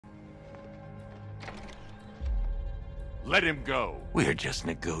Let him go. We're just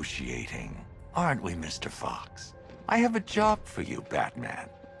negotiating, aren't we, Mr. Fox? I have a job for you, Batman.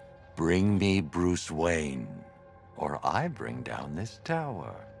 Bring me Bruce Wayne, or I bring down this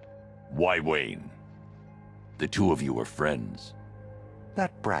tower. Why Wayne? The two of you are friends.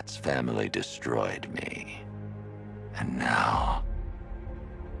 That brat's family destroyed me. And now,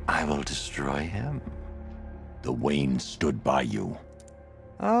 I will destroy him. The Wayne stood by you.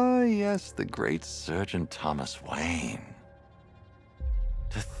 Ah, yes, the great Surgeon Thomas Wayne.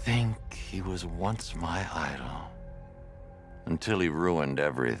 To think he was once my idol. Until he ruined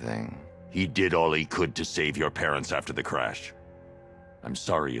everything. He did all he could to save your parents after the crash. I'm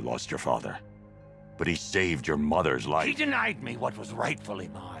sorry you lost your father. But he saved your mother's life. He denied me what was rightfully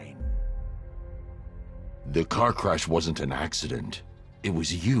mine. The car crash wasn't an accident. It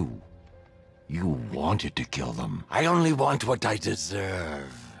was you. You wanted to kill them. I only want what I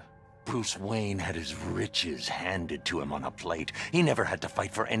deserve. Bruce Wayne had his riches handed to him on a plate. He never had to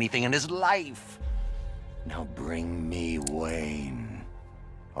fight for anything in his life. Now bring me Wayne,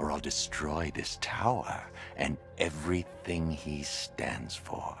 or I'll destroy this tower and everything he stands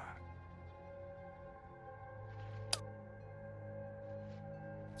for.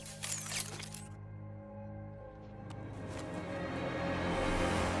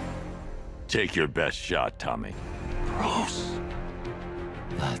 Take your best shot, Tommy. Bruce,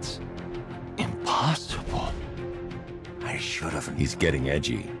 that's impossible. I should have... He's getting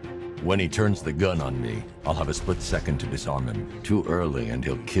edgy. When he turns the gun on me, I'll have a split second to disarm him. Too early and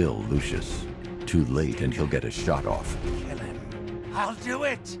he'll kill Lucius. Too late and he'll get a shot off. Kill him. I'll do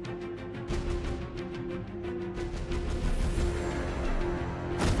it!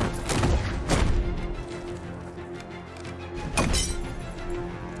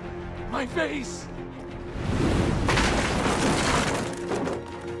 My face!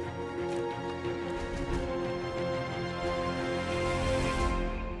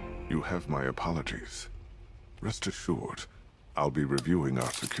 You have my apologies. Rest assured, I'll be reviewing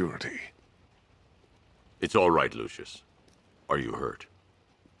our security. It's all right, Lucius. Are you hurt?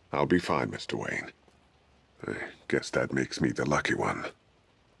 I'll be fine, Mr. Wayne. I guess that makes me the lucky one.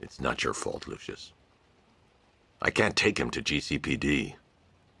 It's not your fault, Lucius. I can't take him to GCPD.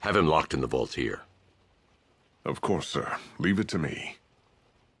 Have him locked in the vault here. Of course, sir. Leave it to me.